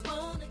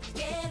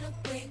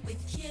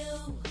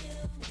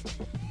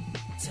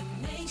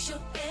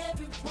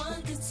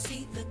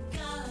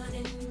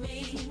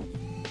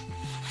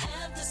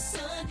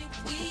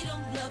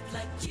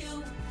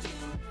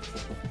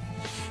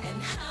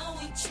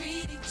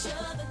each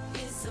other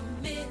is a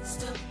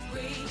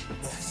mystery.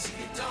 See,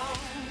 it don't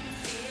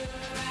feel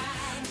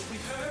right. We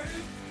hurt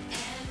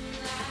and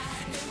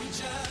lie, and we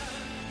judge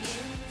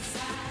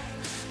inside.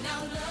 Now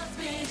love's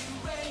been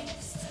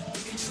erased. We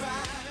can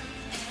try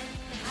and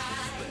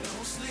hide, but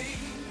no sleep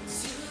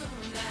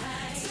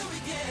tonight till we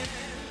get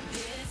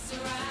this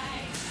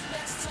right.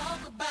 Let's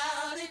talk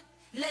about it.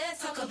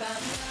 Let's talk about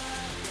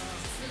love,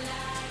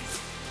 life,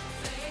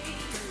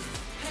 faith,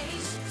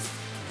 patience,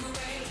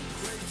 grace,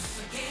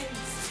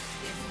 forgiveness.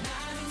 If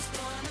not, who's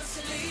gonna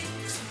sleep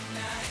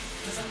tonight?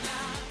 'Cause I'm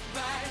not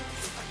right.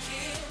 I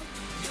kill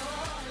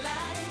your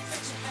life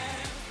that you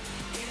have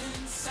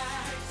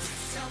inside.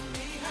 Tell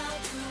me, how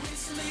do we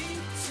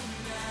sleep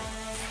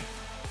tonight?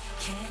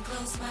 Can't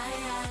close my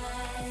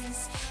eyes,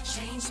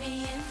 change me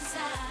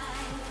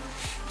inside.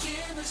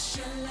 Give us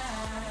your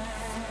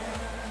life.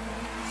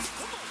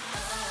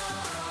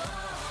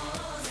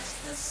 Oh, that's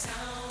the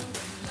sound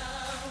of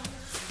love.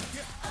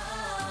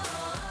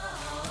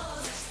 Oh,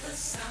 that's the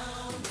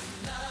sound of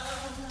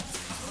love.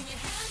 When you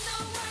have no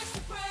words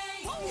to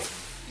break, your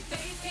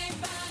faith can't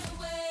find a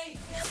way.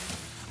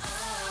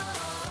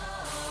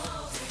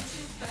 Oh, brings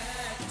you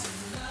back to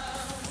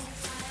love.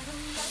 I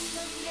don't love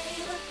your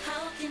neighbor,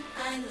 how can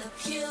I love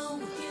you?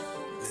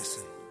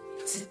 Listen.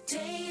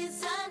 Today is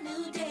a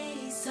new day,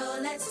 so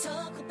let's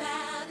talk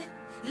about it.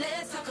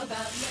 Let's talk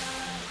about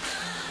love,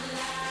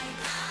 life,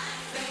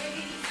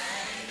 faith,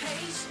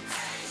 patience,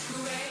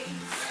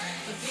 grace,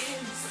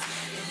 forgiveness.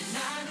 If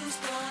not, who's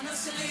gonna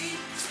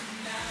sleep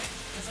tonight?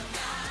 'Cause I'm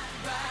not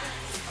right.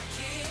 I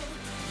kill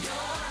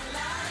your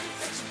life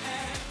that you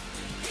have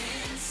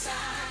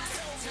inside.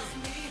 Tell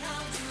me,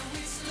 how do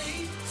we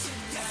sleep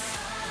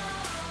tonight?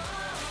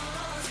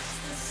 Oh, that's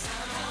the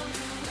sound. How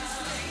do we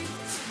sleep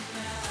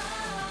tonight?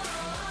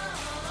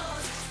 Oh,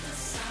 that's the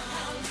sound.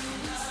 How do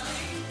we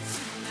sleep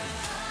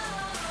tonight?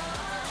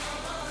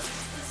 Oh,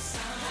 that's the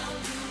sound. How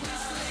do we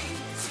sleep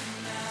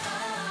tonight?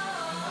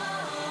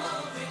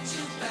 Oh, brings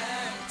you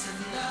back to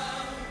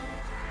love.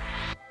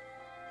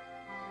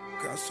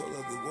 God so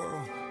loved the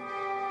world,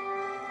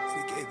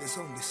 He gave His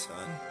only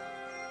Son.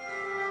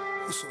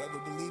 Whosoever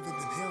believeth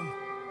in Him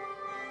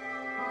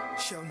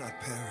shall not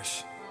perish,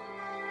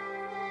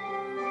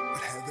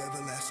 but have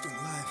everlasting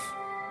life.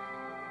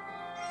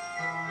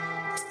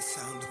 It's the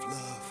sound of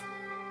love.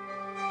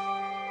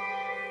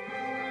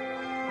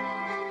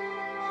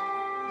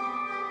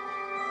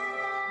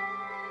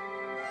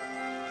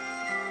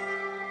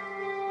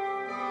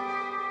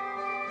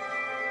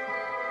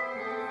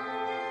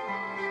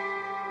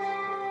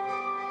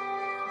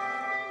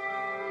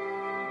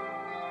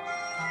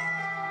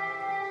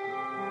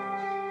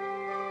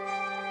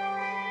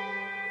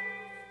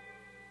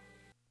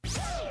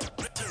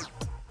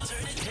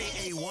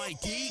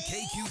 KAYT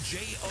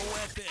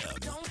KQJOFM.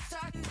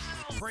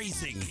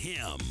 Praising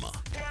Him.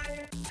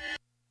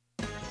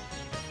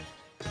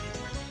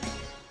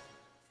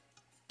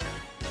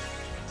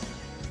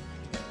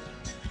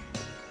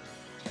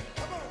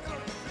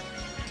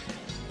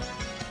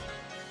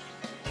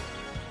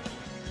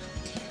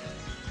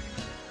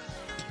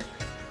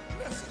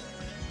 Listen,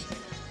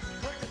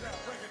 break it down,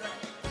 break it down.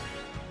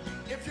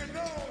 If you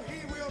know He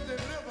will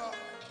deliver,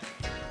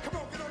 come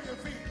on, get on your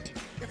feet.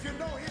 If you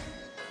know He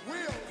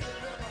will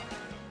deliver,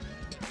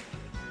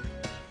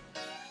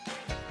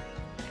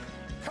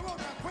 come on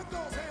now, put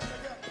those hands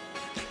together.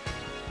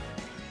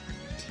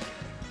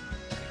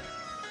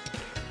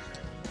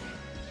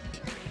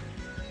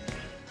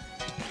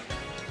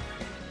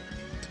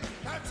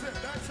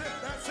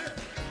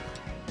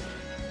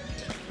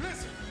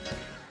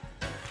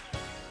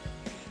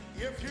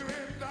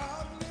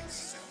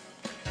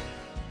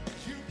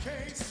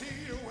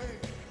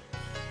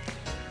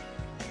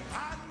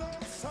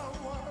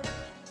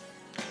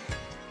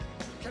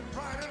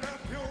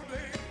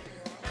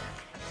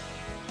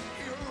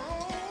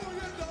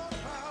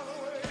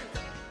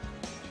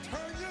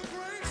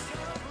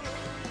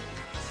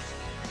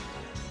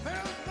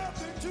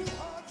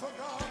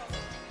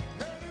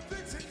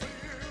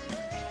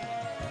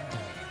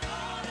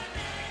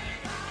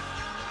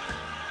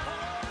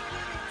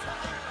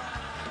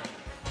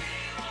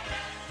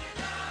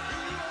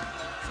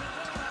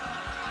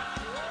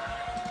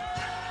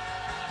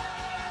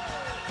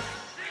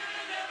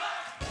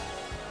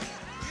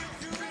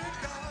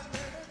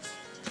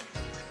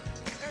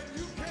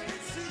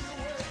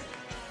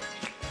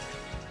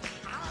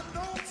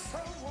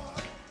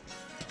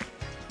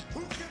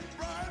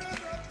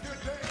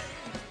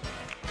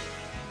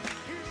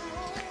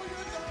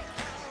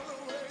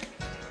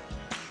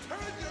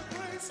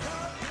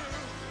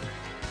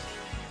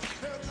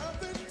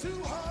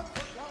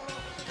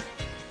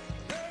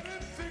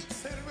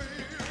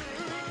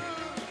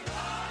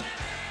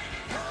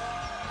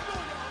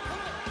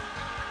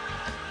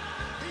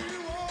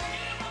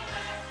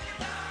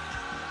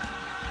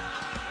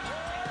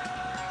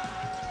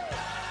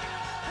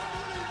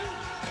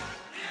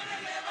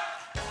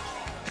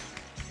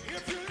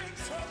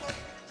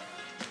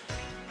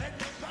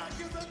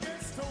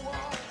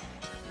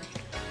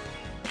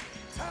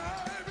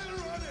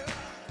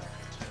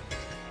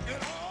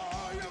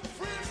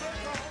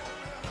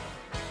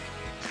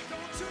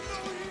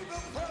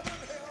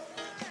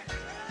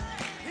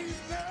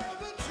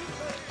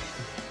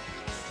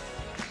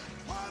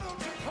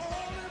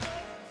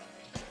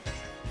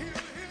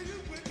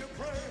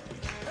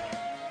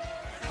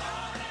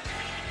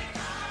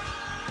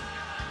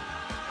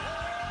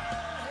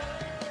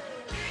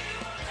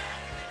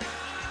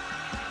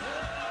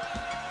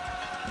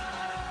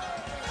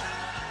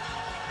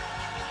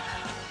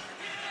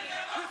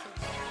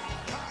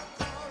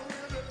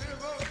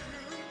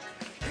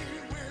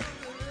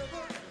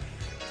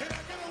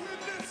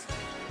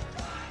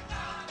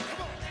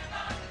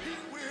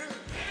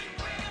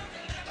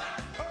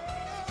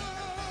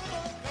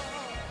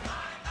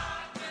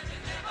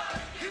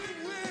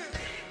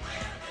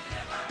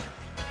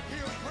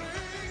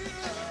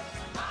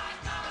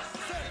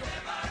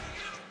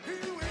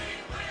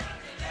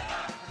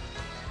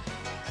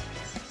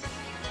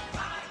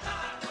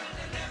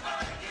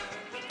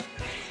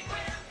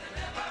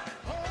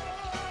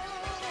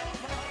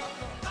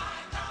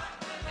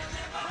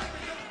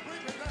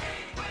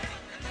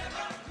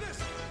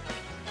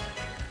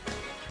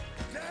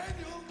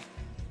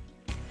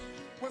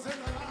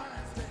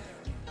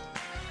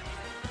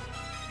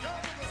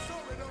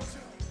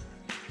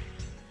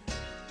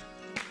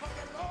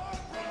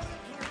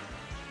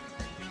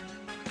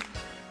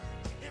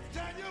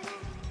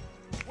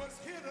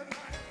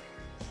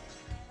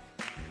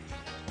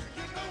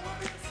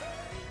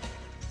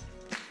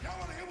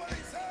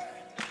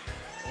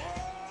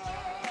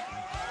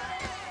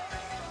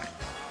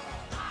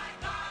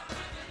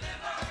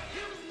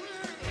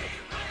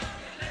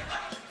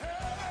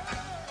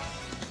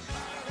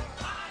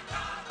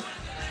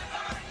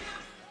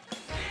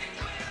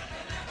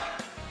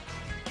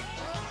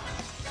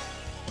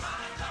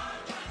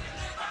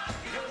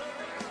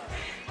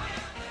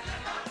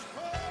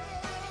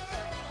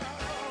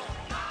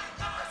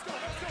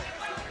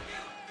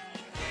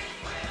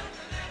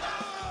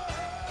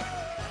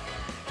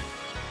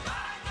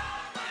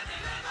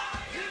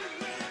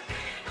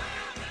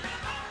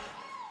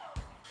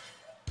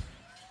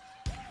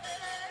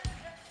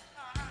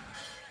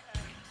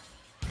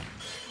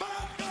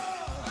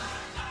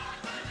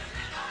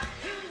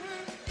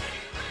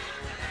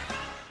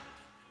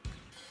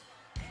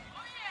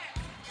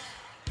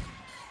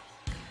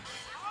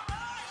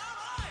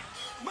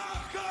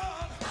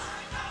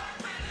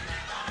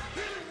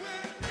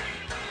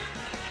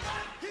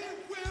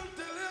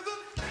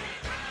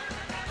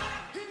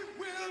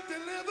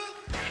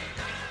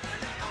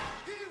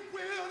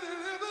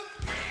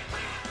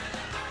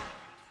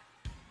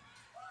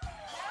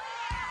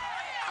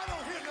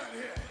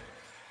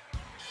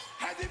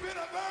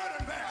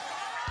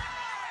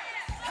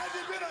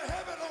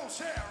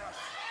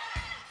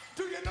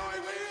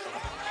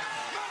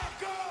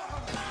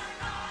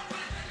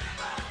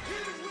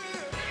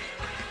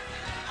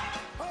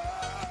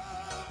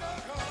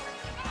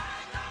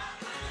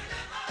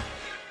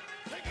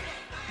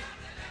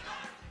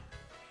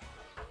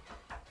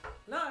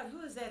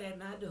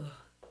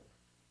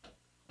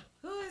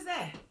 is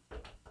that?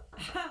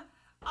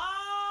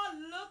 Oh,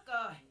 look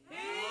here. Look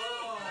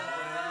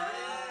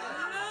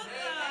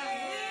here.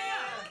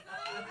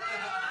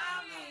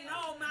 I mean,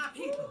 all my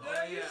people.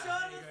 Girl, you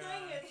sure this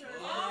thing at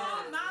church.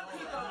 All my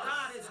people.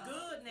 God is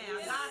good now.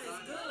 God is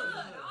good.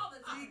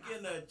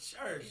 Speaking of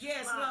church.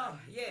 Yes, Lord.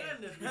 Yeah.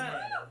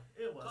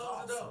 It was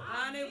awesome.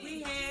 Honey,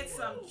 we had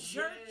some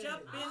church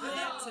up in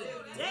there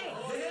today.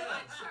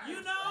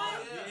 You know?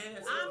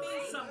 I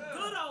mean, some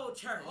good old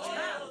church.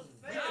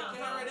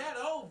 Carry that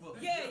over.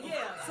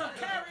 Yeah. Some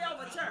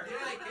carryover church.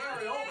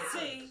 Carry over.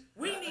 See,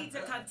 we need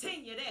to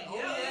continue that. We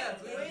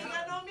ain't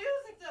got no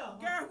music though.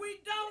 Girl, we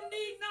don't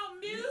need no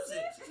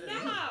music.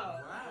 No.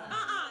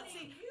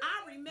 See,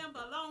 I remember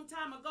a long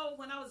time ago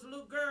when I was a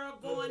little girl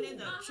going in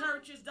the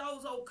churches,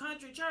 those old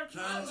country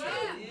churches.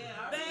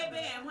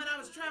 Baby, and when I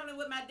was traveling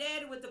with my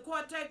daddy with the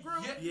quartet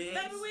group, baby, we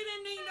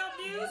didn't need no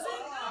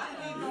music.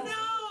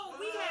 No,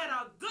 we had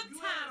a good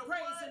time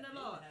praising the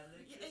Lord.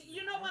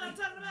 You know what I'm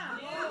talking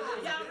about?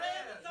 Y'all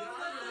ready?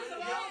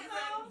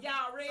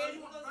 Y'all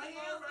ready?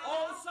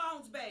 Old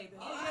songs, baby.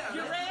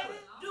 You ready?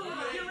 You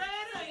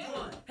ready?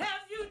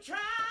 Have you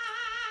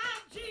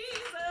tried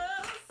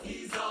Jesus?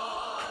 He's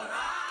alright.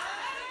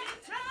 Have you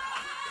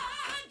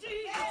tried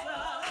Jesus?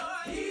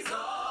 He's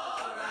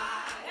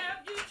alright.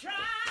 Have you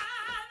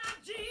tried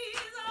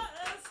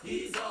Jesus?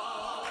 He's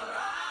alright.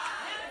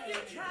 Have you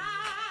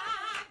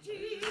tried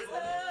Jesus?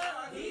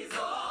 He's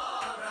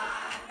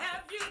alright.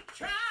 Have you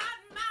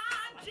tried my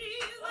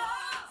Jesus?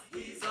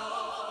 He's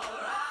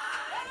alright.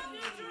 Have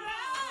you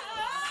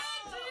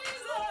tried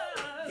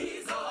Jesus?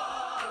 He's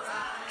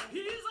alright.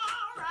 He's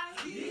alright.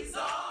 He's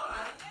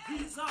alright.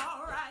 He's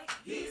alright.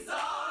 He's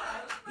alright.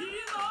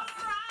 He's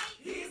alright.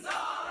 He's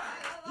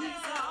alright.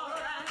 He's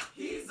alright.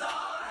 He's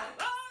alright.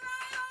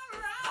 Alright,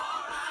 alright.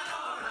 Alright,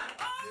 alright.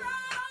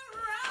 Alright,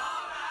 alright.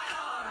 Alright,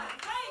 alright.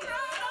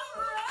 Alright,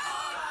 alright.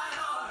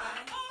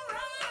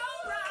 Alright,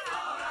 alright.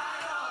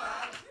 Alright,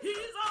 alright.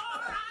 He's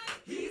alright.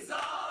 He's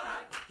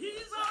alright.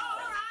 He's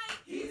alright.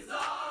 He's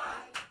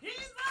alright.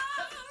 He's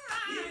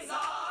alright. He's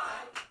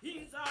alright.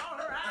 He's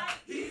alright.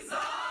 He's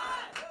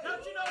alright.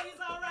 Don't you know he's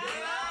alright?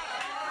 Yeah,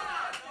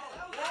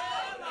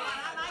 Lord,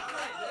 I like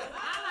that.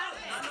 I like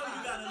that. I know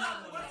you got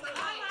another one.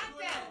 I like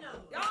that.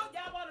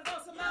 Y'all want to go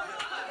some other?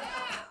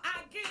 I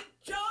get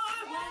joy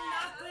when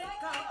I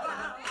think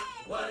about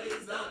what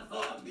he's done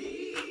for me.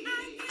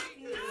 I get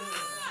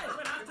joy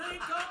when I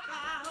think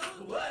about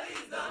what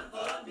he's done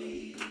for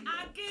me.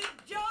 I get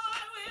joy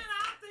when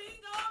I think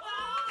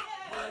about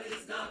what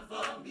he's done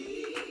for me.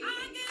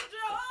 I get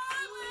joy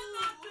when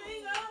I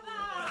think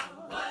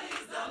about what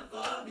he's done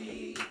for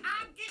me.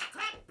 I get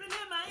clapping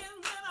in my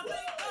hands when I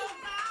think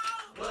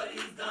about what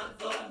he's done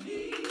for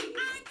me.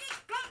 I get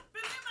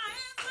clapping in my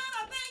hands when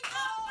I think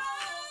about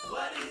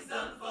what he's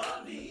done for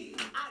me.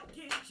 I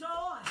get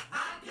joy.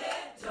 I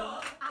get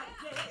joy. I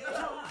get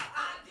joy.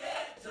 I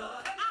get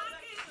joy. I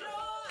get joy.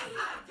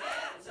 I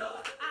get joy.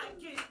 I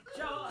get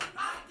joy.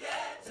 I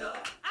get joy.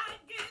 I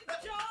get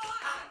joy.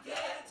 I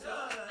get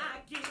joy.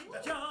 I get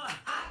joy.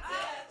 I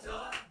get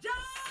joy.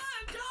 Joy,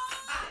 joy.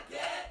 I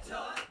get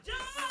joy.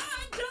 Joy,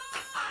 joy.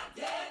 I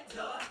get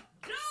joy.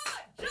 Joy,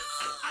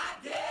 joy. I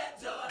get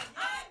joy.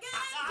 I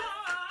get joy.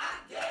 I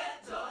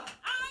get joy.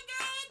 I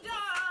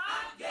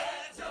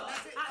get joy. I get joy.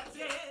 I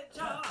get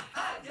joy.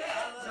 I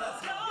get joy.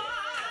 Joy,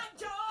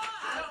 joy.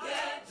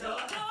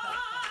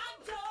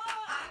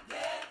 I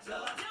get joy. Joy, joy. I get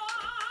joy. Joy,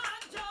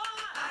 joy.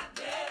 I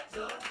get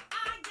joy.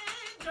 I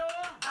get joy.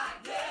 I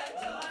get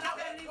joy. I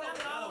better leave that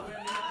alone.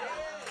 I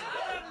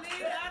better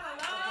leave that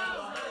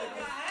alone.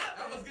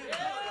 That was good.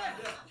 Yeah.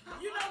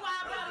 You know why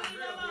I better leave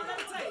that alone? Let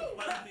me tell you.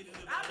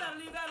 I better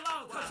leave that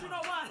alone because you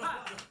know what?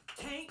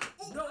 Can't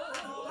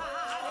nobody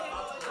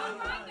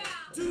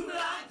do me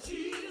like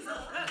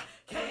Jesus.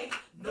 Can't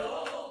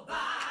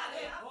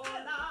nobody, oh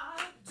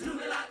Lord, do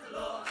me like the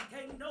Lord.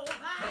 Can't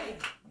nobody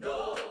do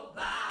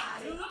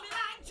me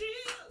like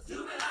Jesus. Do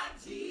me like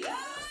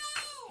Jesus.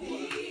 He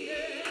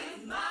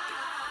is my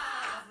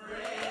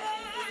friend.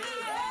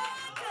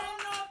 Can't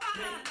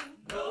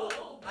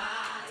nobody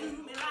do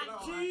me like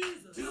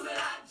Jesus. Do me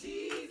like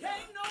Jesus.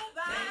 Can't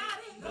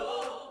nobody do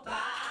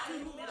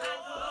me like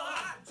the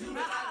Lord. Do me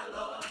like the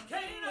Lord.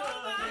 Can't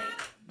nobody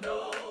do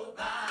me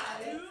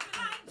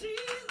like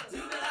Jesus. Do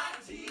me like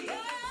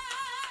Jesus.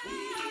 He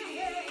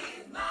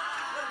is my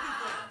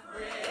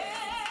friend.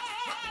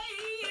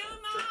 He is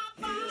my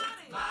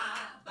body.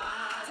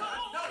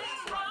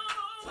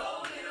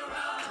 Told me to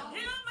run.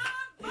 Heal my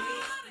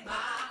body.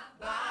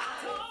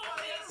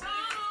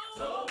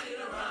 Told me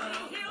to run.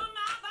 Heal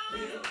my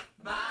body.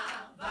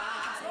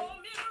 Told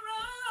me to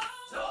run.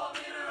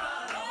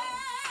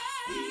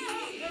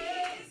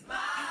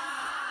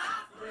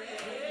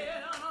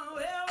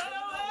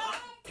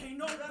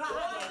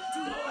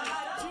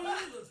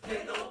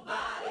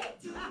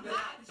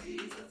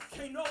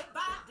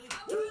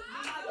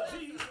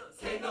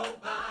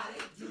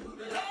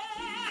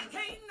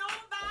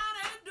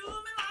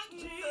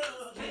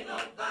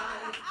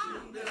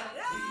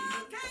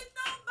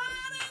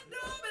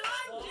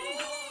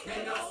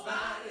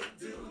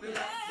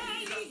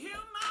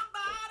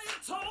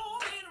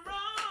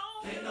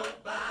 Ain't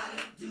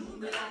nobody do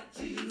me like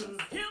Jesus.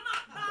 Hear my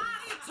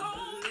body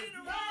told me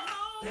to roll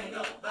on. Ain't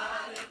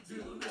nobody do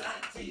me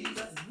like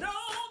Jesus.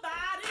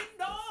 Nobody,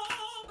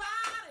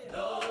 nobody.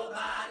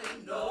 Nobody,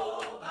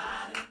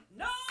 nobody.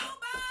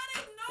 Nobody,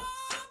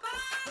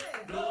 nobody.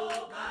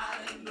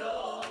 Nobody,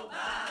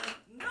 nobody.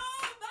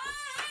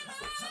 Nobody,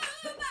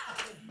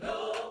 nobody.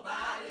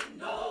 Nobody,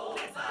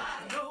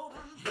 nobody.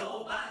 Nobody, nobody.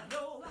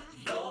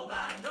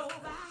 Nobody,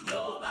 nobody.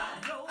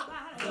 Nobody,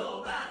 nobody.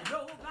 Nobody,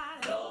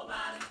 nobody.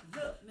 Nobody.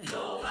 Look me.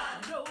 Nobody,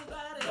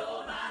 nobody.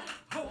 Nobody.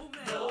 Hold me.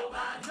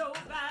 Nobody,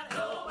 nobody.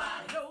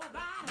 Nobody,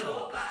 nobody.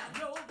 Nobody,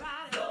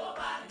 nobody.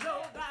 Nobody,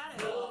 nobody.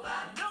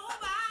 Nobody,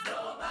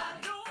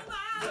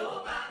 nobody.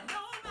 Nobody,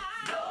 nobody.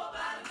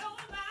 Nobody, nobody.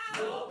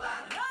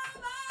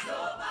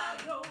 Nobody, nobody.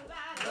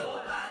 Nobody,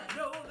 nobody. Nobody, nobody.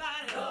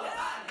 Nobody,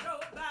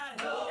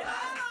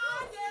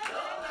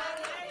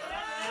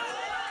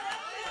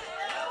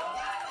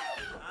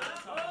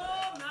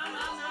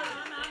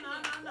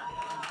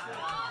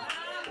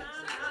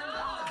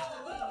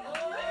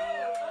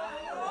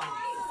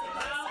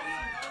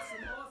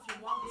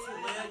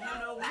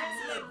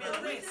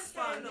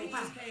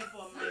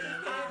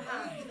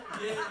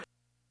 Nobody,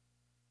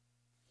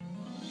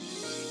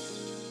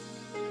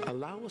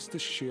 Allow us to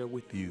share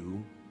with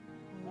you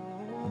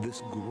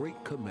this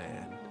great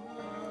command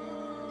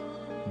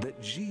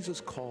that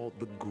Jesus called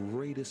the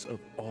greatest of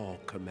all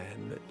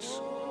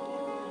commandments.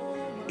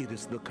 It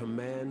is the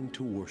command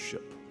to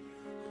worship.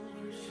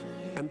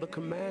 And the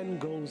command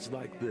goes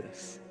like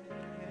this: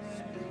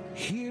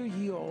 Hear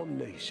ye all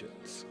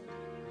nations,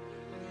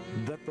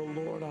 that the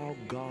Lord our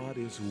God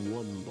is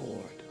one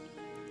Lord.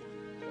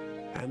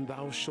 And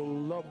thou shalt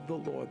love the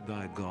Lord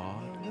thy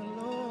God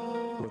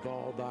with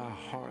all thy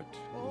heart,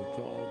 with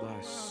all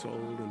thy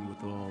soul, and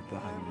with all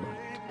thy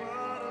might.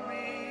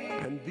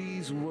 And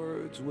these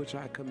words which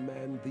I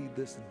command thee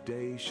this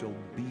day shall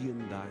be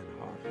in thine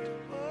heart.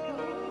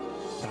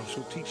 Thou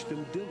shalt teach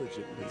them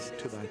diligently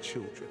to thy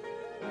children.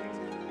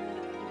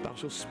 Thou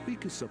shalt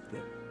speakest of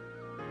them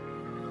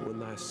when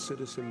thou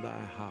sittest in thy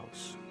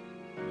house,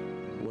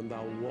 when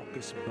thou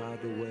walkest by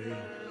the way,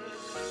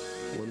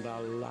 when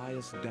thou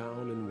liest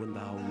down, and when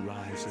thou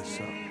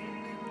risest up.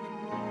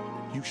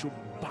 You shall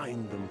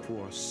bind them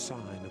for a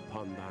sign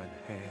upon thine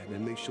hand,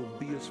 and they shall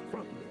be as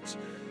frontlets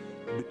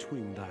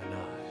between thine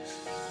eyes.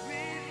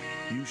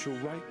 You shall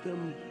write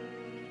them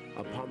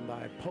upon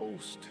thy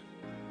post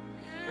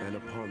and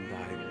upon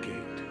thy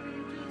gate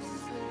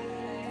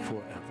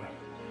forever.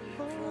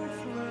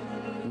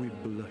 We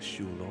bless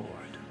you,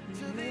 Lord.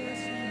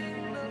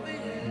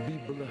 Be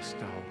blessed,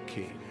 our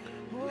King.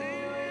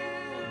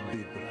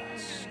 Be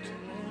blessed.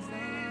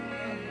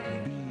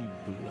 Be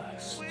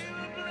blessed.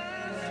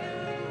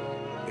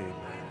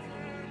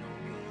 Amen.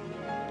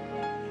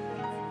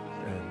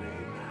 And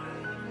amen.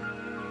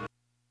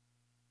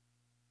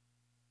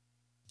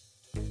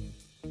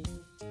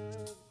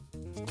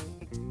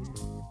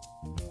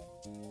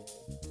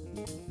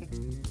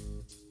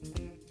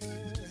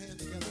 Put your hands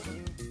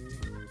together.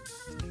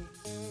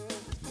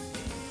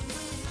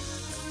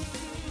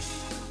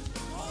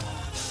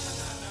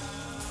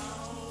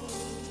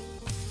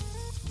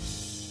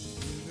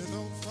 Living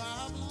on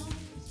problems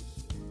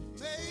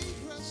may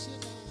press you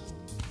down.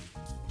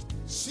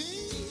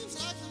 Seems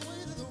like the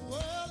weight of the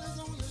world is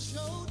on your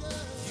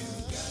shoulders. You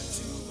got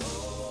to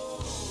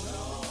hold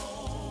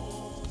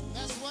on.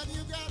 That's what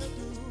you gotta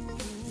do.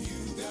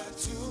 You got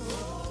to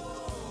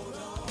hold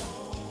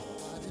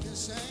on. I didn't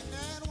sing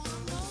that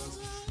one more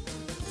time.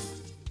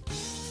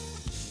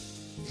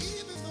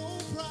 Even though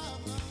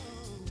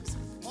problems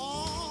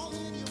all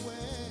in your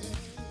way,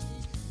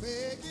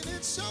 making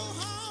it so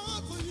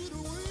hard for you to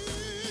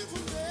win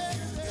from day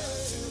to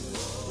day.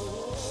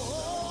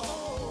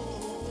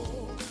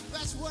 Oh,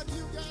 that's what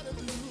you gotta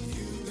do.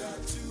 You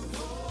got to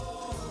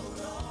hold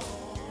on.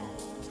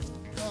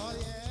 Oh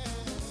yeah.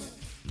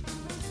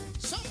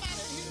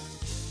 Somebody here,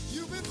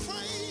 you've been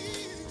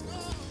praying,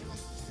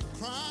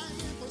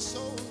 crying for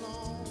so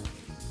long,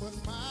 but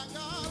my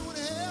God would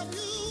help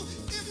you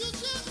if you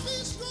just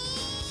be strong.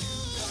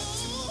 You gotta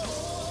do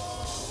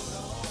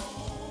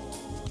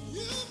it.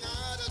 You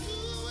got to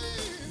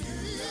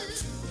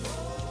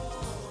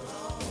hold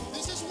on.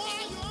 This is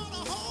why you ought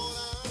to hold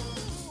on.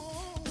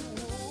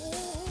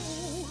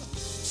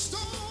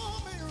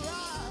 Storm may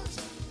rise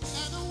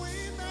and the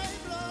wind may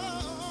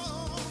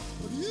blow,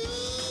 but you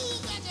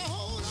got to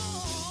hold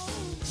on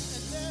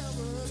and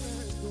never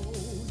let go.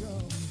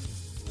 Yeah.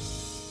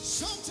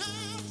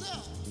 Sometimes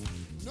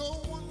no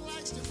one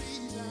likes to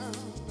be down,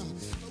 but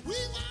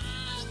we've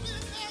all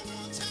been there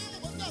one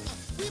time or another.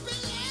 We've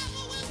been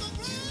level with the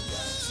ground.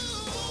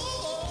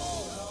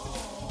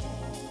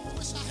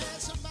 Wish I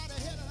had somebody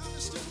here that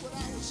understood what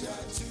I was saying.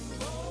 Got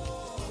to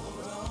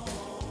hold on.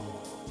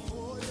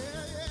 Oh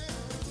yeah, yeah.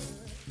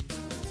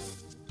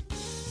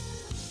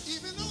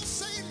 Even though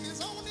Satan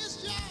is on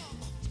this job,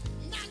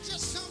 not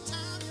just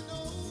sometime,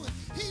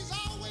 he's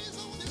always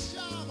on this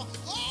job,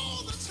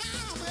 all the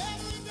time,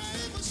 every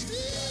day, but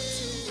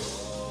still,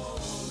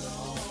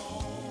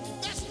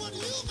 that's what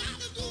you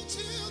gotta do,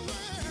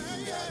 children.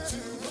 You got to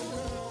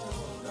hold on.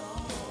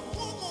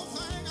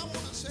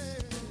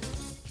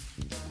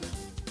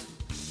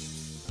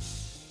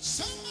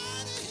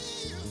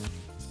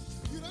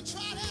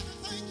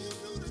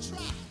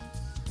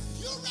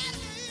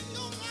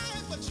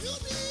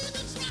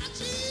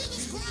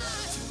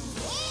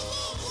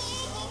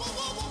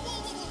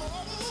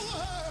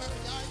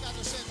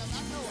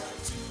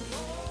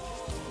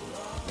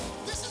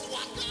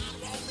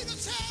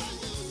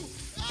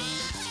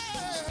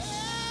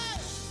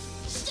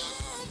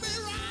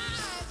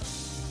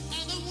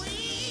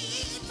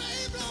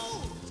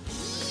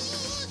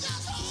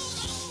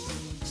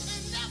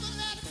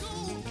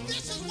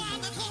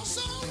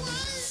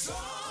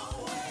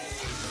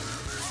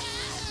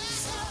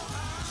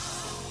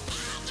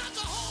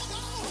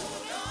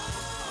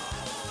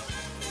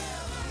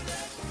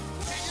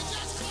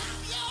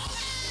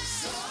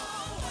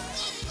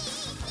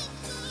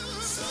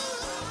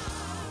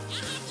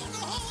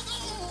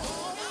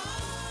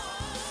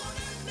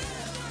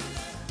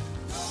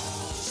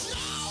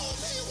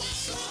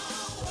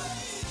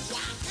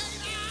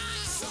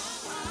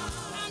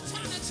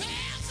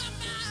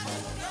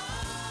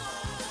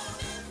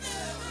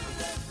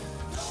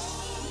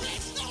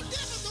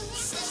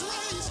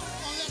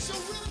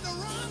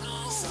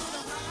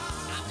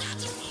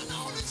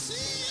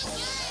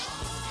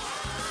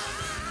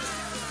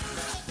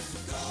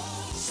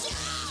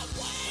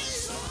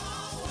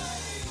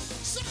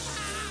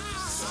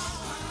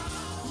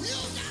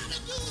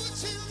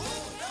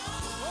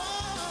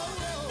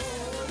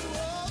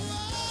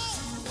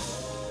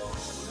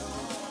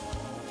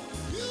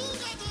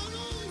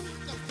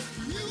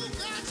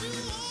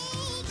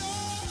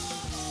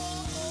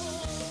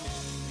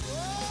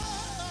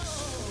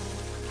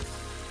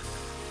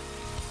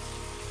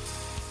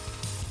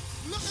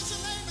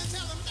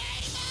 Tell them,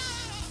 neighbor.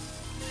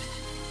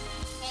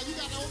 Oh, you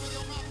got to open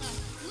your mouth now.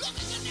 Look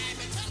at your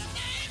neighbor. Tell them,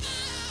 neighbor.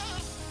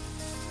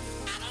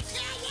 I don't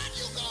care what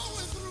you're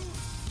going through.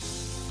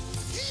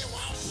 He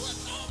won't put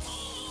no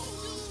more on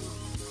you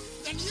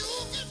than you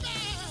can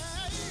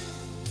bear.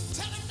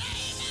 Tell them,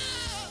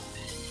 neighbor.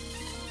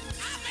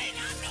 I may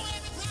not know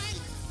everything.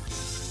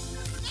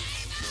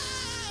 Neighbor.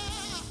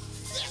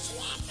 This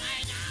one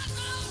thing I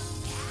know.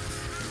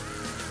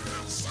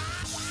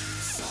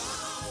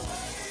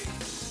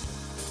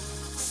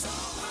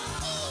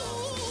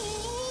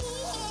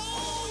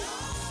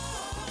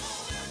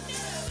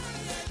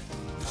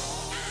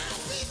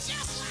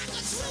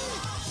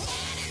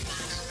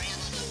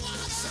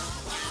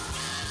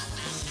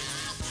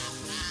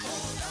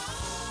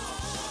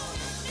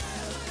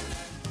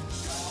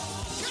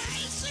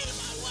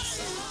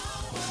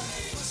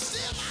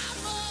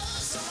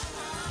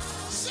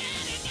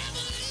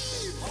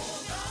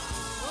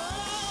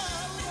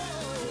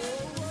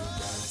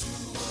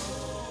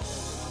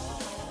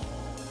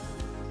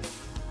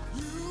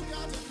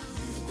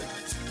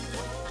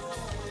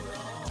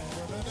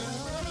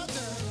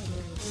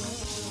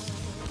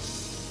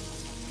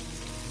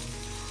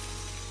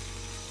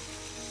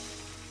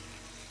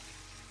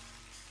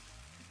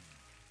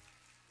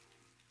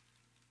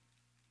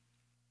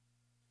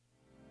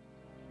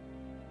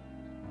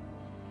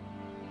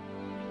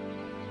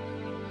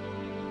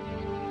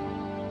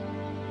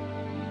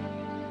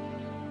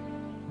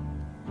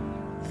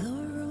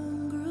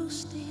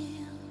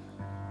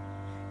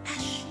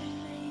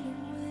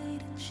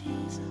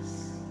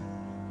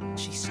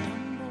 She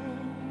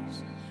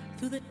stumbles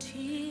through the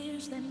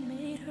tears that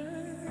made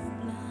her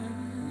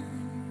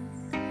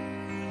blind.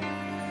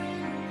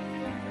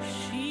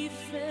 She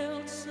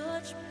felt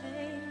such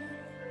pain.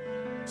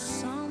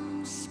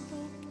 Some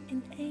spoke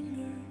in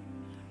anger,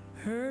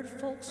 heard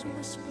folks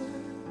whisper,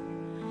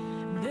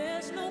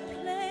 there's no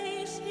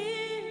place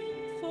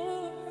here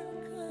for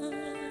her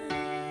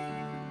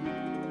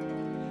kind.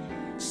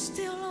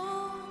 Still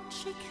on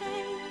she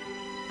came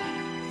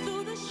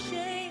through the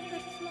shame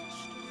that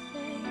flushed her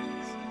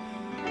face,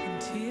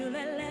 until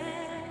at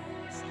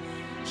last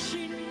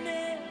she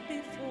knelt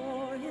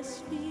before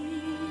his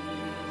feet.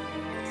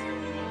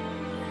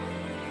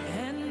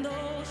 And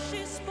though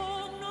she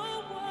spoke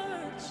no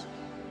words,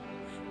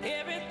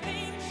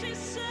 everything she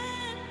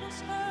said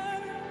was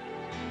heard,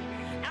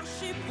 as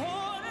she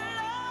poured her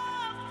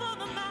love for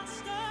the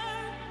master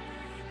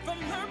from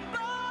her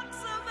box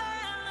of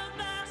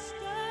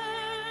alabaster.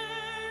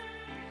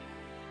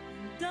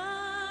 And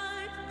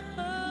I've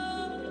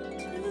come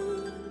to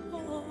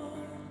pour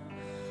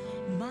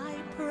my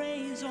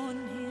praise on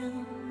him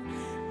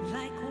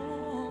like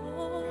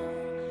oil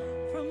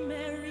from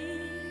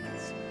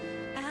Mary's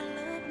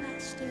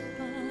alabaster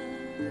box.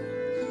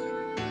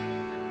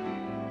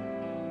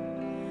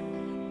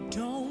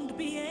 Don't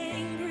be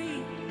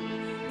angry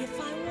if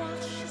I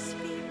wash his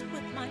feet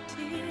with my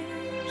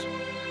tears,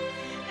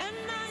 and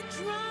I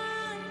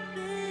dry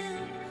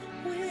them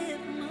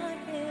with my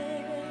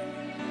hair.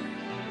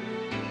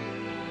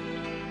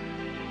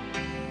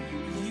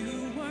 You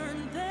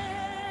weren't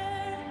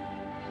there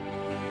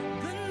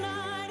the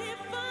night he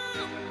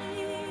found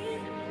me.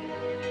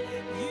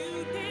 You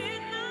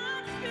did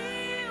not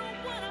feel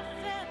what I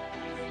felt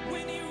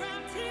when he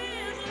wrapped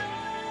his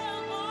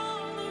love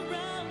all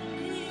around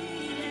me.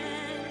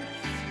 And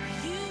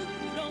you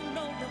don't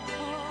know the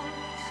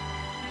cause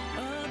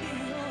of the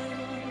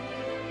oil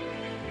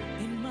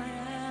in my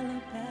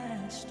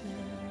alabaster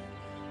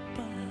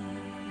box.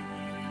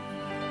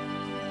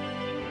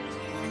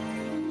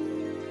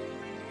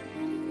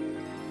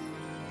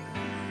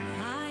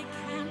 I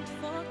can't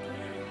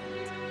forget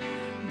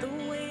the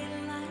way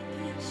life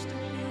used to be.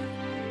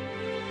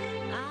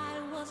 I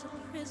was a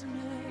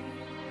prisoner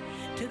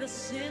to the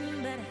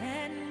sin that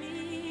had